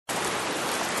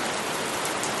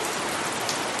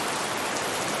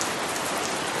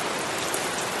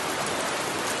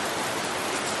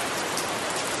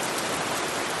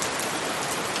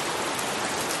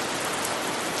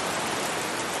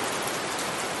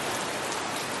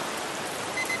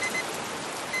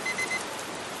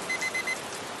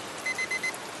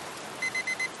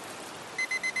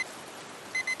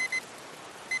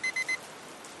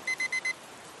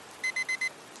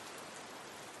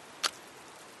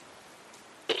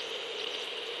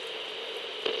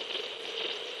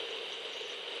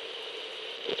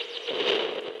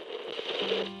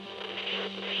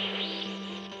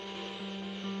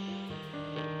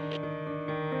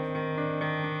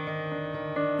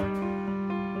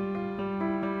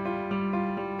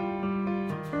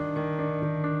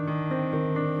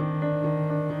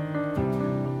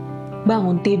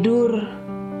Bangun tidur,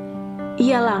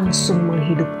 ia langsung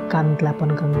menghidupkan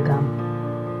telepon genggam.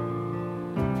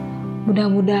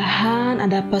 Mudah-mudahan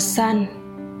ada pesan.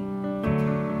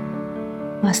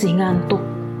 Masih ngantuk,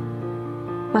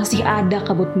 masih ada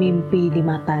kabut mimpi di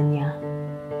matanya,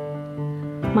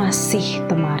 masih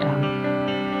temaram.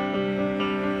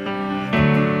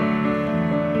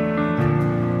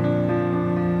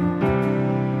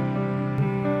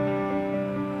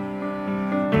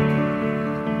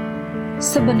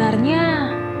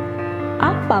 Sebenarnya,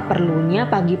 apa perlunya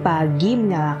pagi-pagi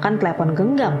menyalakan telepon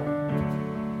genggam?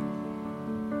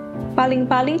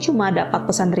 Paling-paling cuma dapat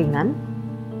pesan ringan.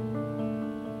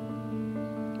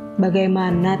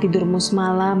 Bagaimana tidurmu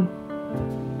semalam?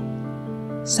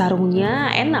 Sarungnya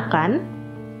enak kan?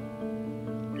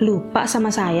 Lupa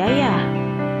sama saya ya?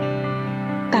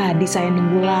 Tadi saya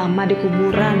nunggu lama di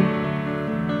kuburan.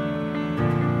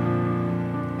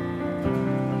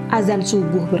 Azan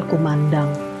subuh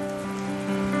berkumandang.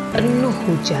 Penuh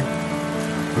hujan.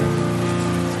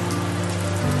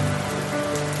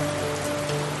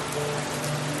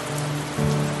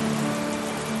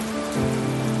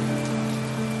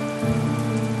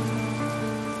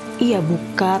 Ia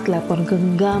buka telepon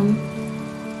genggam.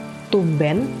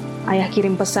 Tumben, ayah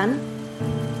kirim pesan.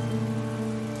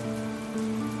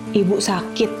 Ibu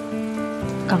sakit,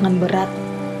 kangen berat.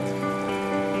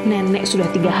 Nenek sudah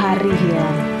 3 hari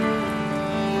hilang.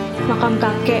 Makam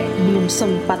kakek belum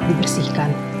sempat dibersihkan.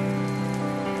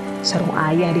 Sarung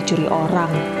ayah dicuri orang.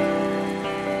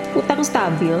 Utang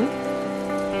stabil.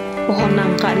 Pohon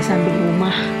nangka di samping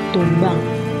rumah tumbang.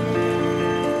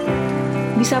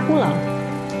 Bisa pulang?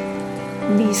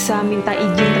 Bisa minta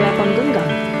izin telepon genggam?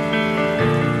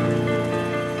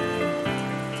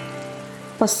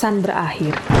 Pesan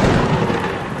berakhir.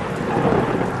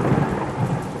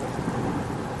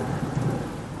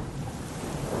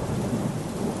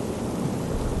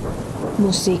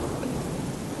 Musik.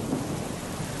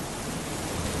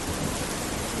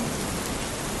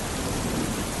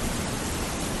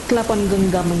 Telepon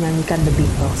genggam menyanyikan The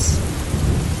Beatles.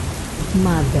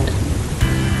 Mother.